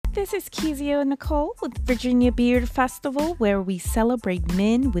This is Kezia Nicole with Virginia Beard Festival, where we celebrate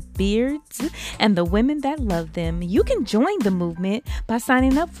men with beards and the women that love them. You can join the movement by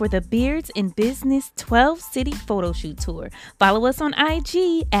signing up for the Beards in Business 12-City Photo Shoot Tour. Follow us on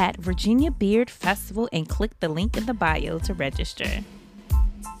IG at Virginia Beard Festival and click the link in the bio to register.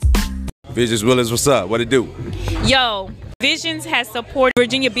 Visions Willis, what's up? What it do? Yo, Visions has supported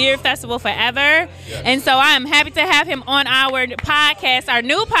Virginia Beard Festival forever, and so I am happy to have him on our podcast, our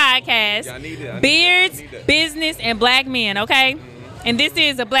new podcast, Beards, Business, and Black Men, okay? And this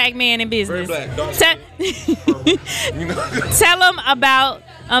is a black man in business. Very black, dark.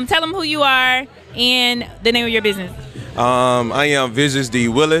 Tell them who you are and the name of your business. I am Visions D.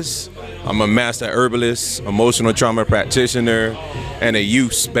 Willis. I'm a master herbalist, emotional trauma practitioner, and a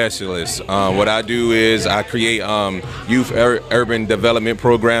youth specialist. What I do is I create youth urban development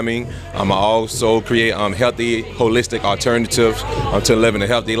programming. I also create healthy, holistic alternatives to living a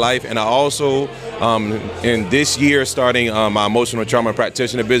healthy life. And I also, in this year, starting my emotional trauma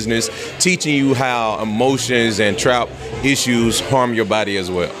practitioner business, teaching you how emotions and trap issues harm your body as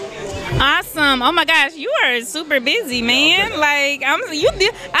well. Awesome. Oh my gosh, you are super busy, man. Like I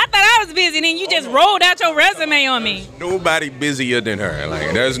thought I was busy, then you just rolled out your resume on me. Nobody busier than her.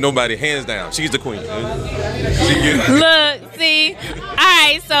 Like there's nobody, hands down. She's the queen. Look, see. All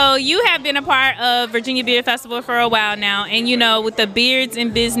right, so you have been a part of Virginia Beard Festival for a while now, and you know, with the Beards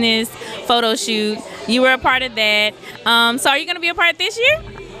in Business photo shoot, you were a part of that. So are you gonna be a part this year?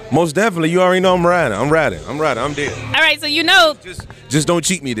 Most definitely. You already know I'm riding. I'm dead. All right, so you know. Just don't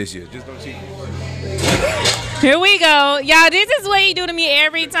cheat me this year. Just don't cheat me. Here we go. Y'all, this is what he do to me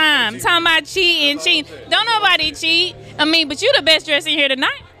every time. Talking about cheating. Don't nobody cheat. I mean, but you the best dressed in here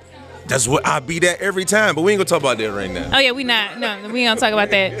tonight. That's what I be that every time, but we ain't gonna talk about that right now. Oh yeah, we not. No, we ain't gonna talk about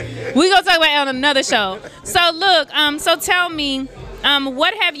that. We gonna talk about it on another show. So look, so tell me,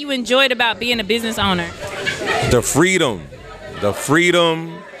 what have you enjoyed about being a business owner? The freedom,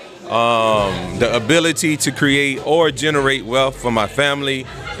 the ability to create or generate wealth for my family,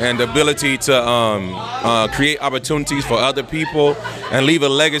 and the ability to create opportunities for other people and leave a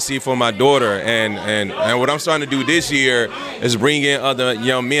legacy for my daughter. And what I'm starting to do this year is bring in other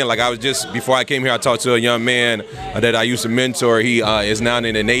young men. Like before I came here, I talked to a young man that I used to mentor. He is now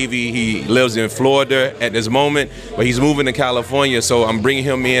in the Navy. He lives in Florida at this moment, but he's moving to California. So I'm bringing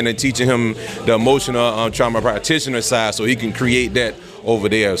him in and teaching him the emotional trauma practitioner side so he can create that over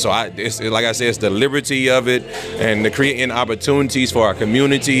there. So it's, like I said, it's the liberty of it and the creating opportunities for our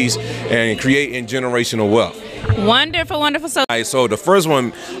communities and creating generational wealth. Wonderful, wonderful. So the first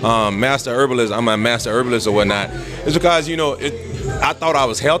one, master herbalist, I'm a master herbalist or whatnot, is because, you know, I thought I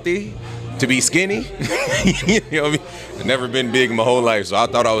was healthy to be skinny. You know what I mean? I've never been big my whole life, so I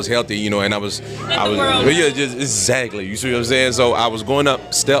thought I was healthy, you know, and I was just exactly, you see what I'm saying? So I was going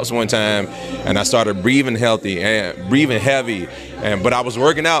up steps one time and I started breathing healthy and breathing heavy, but I was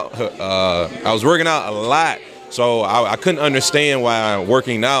working out a lot, so I couldn't understand why I'm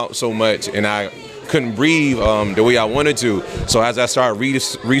working out so much and I couldn't breathe the way I wanted to. So as I started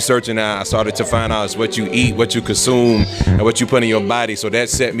researching that, I started to find out it's what you eat, what you consume, and what you put in your body. So that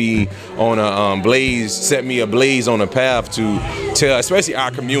set me on a blaze on a path to tell, especially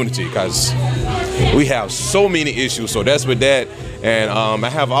our community, because we have so many issues. So that's with that. And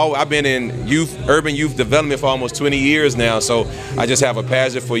I've been in urban youth development for almost 20 years now. So I just have a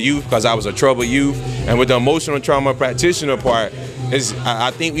passion for youth because I was a troubled youth. And with the emotional trauma practitioner part,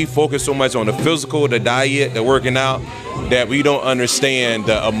 I think we focus so much on the physical, the diet, the working out, that we don't understand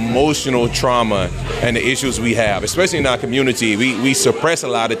the emotional trauma and the issues we have, especially in our community. We suppress a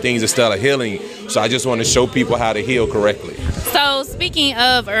lot of things instead of healing. So I just want to show people how to heal correctly. So speaking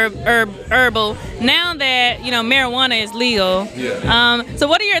of herbal, now that, you know, marijuana is legal, so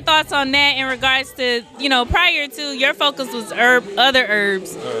what are your thoughts on that in regards to, you know, prior to your focus was other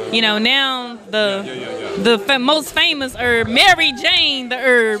herbs, you know, now the most famous herb, Mary Jane the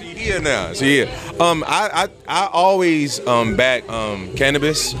herb. She here now. I always back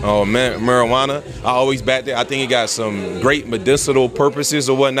cannabis or marijuana. I always back that. I think it got some great medicinal purposes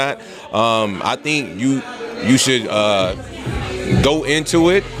or whatnot. I think you should go into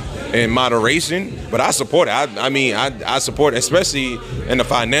it in moderation, but I support it. I support it, especially in the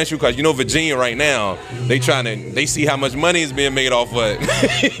financial, because you know Virginia right now, they see how much money is being made off of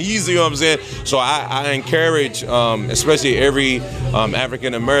it. You see what I'm saying? So I encourage, especially every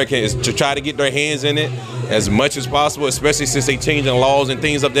African American, is to try to get their hands in it as much as possible, especially since they changing laws and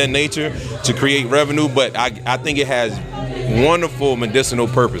things of that nature to create revenue. But I think it has wonderful medicinal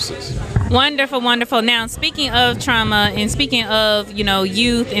purposes. Wonderful, wonderful. Now, speaking of trauma and speaking of,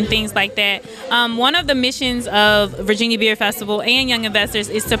 youth and things like that, one of the missions of Virginia Beard Festival and Young Investors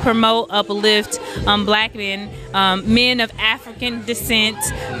is to promote, uplift black men, men of African descent,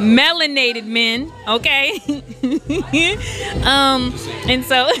 melanated men, okay? And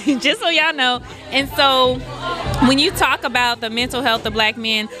so, just so y'all know, and so when you talk about the mental health of black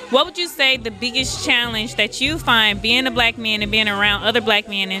men, what would you say the biggest challenge that you find being a black man and being around other black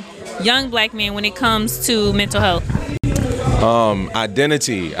men and young black men when it comes to mental health?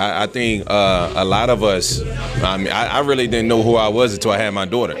 Identity. I think a lot of us, I really didn't know who I was until I had my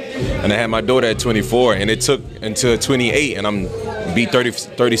daughter. And I had my daughter at 24, and it took until 28, and I'm be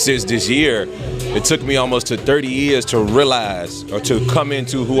 36 this year. It took me almost to 30 years to realize or to come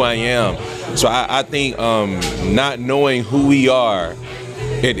into who I am. So I think not knowing who we are,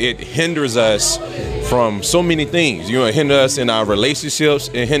 it hinders us from so many things. It hinder us in our relationships.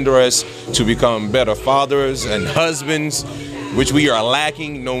 It hinder us to become better fathers and husbands, which we are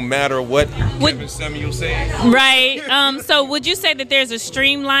lacking no matter what Kevin Samuel said. Right. So would you say that there's a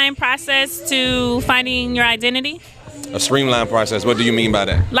streamlined process to finding your identity? A streamlined process? What do you mean by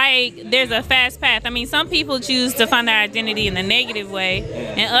that? Like, there's a fast path. I mean, some people choose to find their identity in a negative way,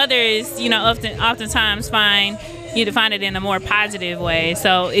 and others, oftentimes find it in a more positive way.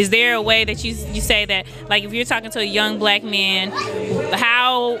 So is there a way that you say that, like, if you're talking to a young black man,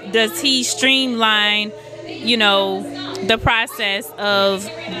 how does he streamline, the process of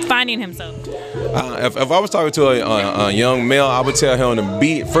finding himself? If I was talking to a young male, I would tell him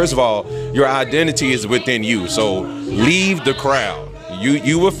to first of all, your identity is within you. So leave the crowd.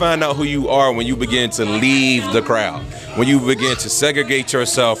 You will find out who you are when you begin to leave the crowd, when you begin to segregate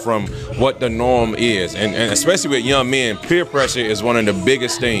yourself from what the norm is. And especially with young men, peer pressure is one of the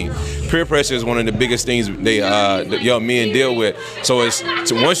biggest things. Peer pressure is one of the biggest things that young men deal with. So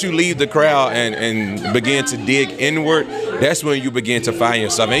once you leave the crowd and begin to dig inward, that's when you begin to find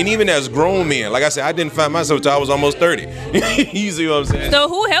yourself. And even as grown men, like I said, I didn't find myself until I was almost 30. You see what I'm saying? So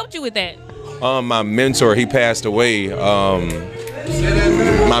who helped you with that? My mentor, he passed away.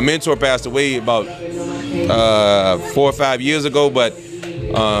 My mentor passed away about 4 or 5 years ago, but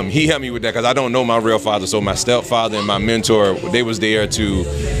he helped me with that because I don't know my real father. So my stepfather and my mentor, they was there to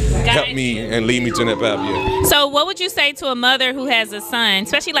help me and lead me to that path. Yeah. So what would you say to a mother who has a son,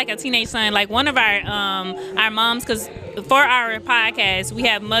 especially like a teenage son, like one of our moms, because for our podcast, we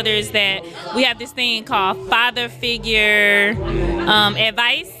have mothers that we have this thing called father figure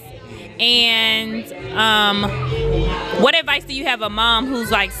advice. And what advice do you have a mom whose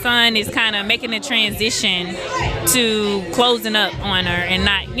like son is kind of making a transition to closing up on her and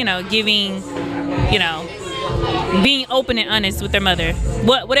not, giving, being open and honest with their mother?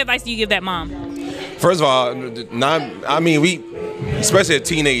 What advice do you give that mom? First of all, especially a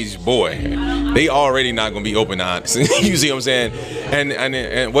teenage boy, they already not gonna be open and honest. You see what I'm saying?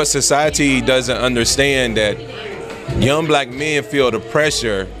 And what society doesn't understand, that young black men feel the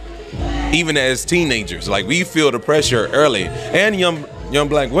pressure even as teenagers. Like, we feel the pressure early, and young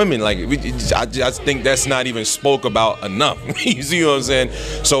black women, like, I just think that's not even spoke about enough. You see what I'm saying?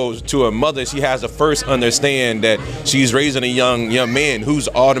 So to a mother, she has to first understand that she's raising a young man who's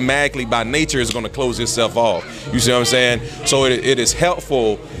automatically by nature is going to close himself off. You see what I'm saying? So it is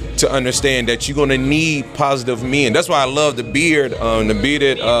helpful to understand that you're going to need positive men. That's why I love the bearded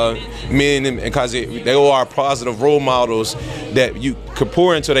men, because they are positive role models that you could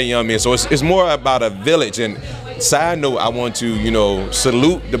pour into that young man. So it's more about a village. And side note, I want to,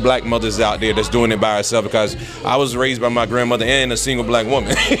 salute the black mothers out there that's doing it by herself, because I was raised by my grandmother and a single black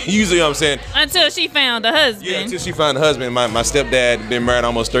woman. You see what I'm saying? Until she found a husband. Yeah, until she found a husband. My stepdad been married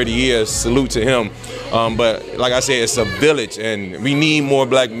almost 30 years. Salute to him. But like I said, it's a village, and we need more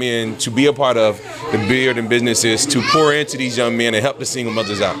black men to be a part of the beard and businesses to pour into these young men and help the single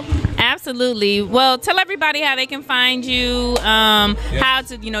mothers out. Absolutely. Well, tell everybody how they can find you, how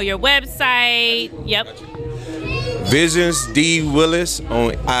to, your website. Yep. Visions D Willis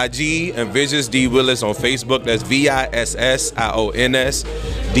on IG and Visions D Willis on Facebook. That's VISSIONS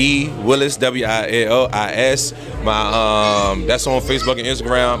D Willis WILLIS. That's on Facebook and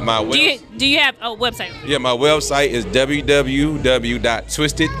Instagram. Do you have a website? Yeah, my website is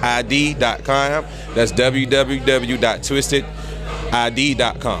www.twistedid.com. That's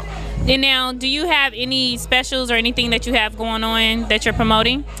www.twistedid.com. And now, do you have any specials or anything that you have going on that you're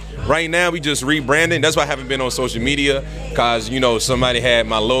promoting? Right now, we just rebranding. That's why I haven't been on social media, because, somebody had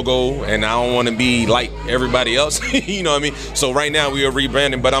my logo, and I don't want to be like everybody else. You know what I mean? So right now, we are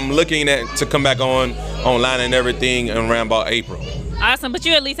rebranding, but I'm looking to come back online and everything around about April. Awesome. But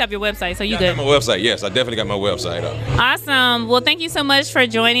you at least have your website, so you I good. got my website. Yes, I definitely got my website up. Awesome. Well, thank you so much for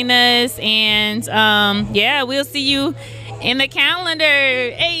joining us. And yeah, we'll see you in the calendar.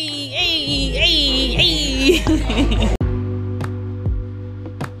 Hey, hey, hey, hey.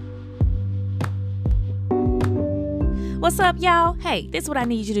 What's up, y'all? Hey, this is what I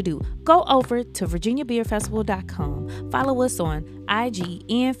need you to do. Go over to VirginiaBeardFestival.com. Follow us on IG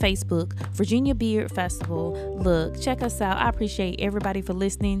and Facebook, Virginia Beard Festival. Look, check us out. I appreciate everybody for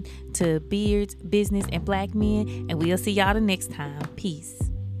listening to Beards, Business, and Black Men. And we'll see y'all the next time. Peace.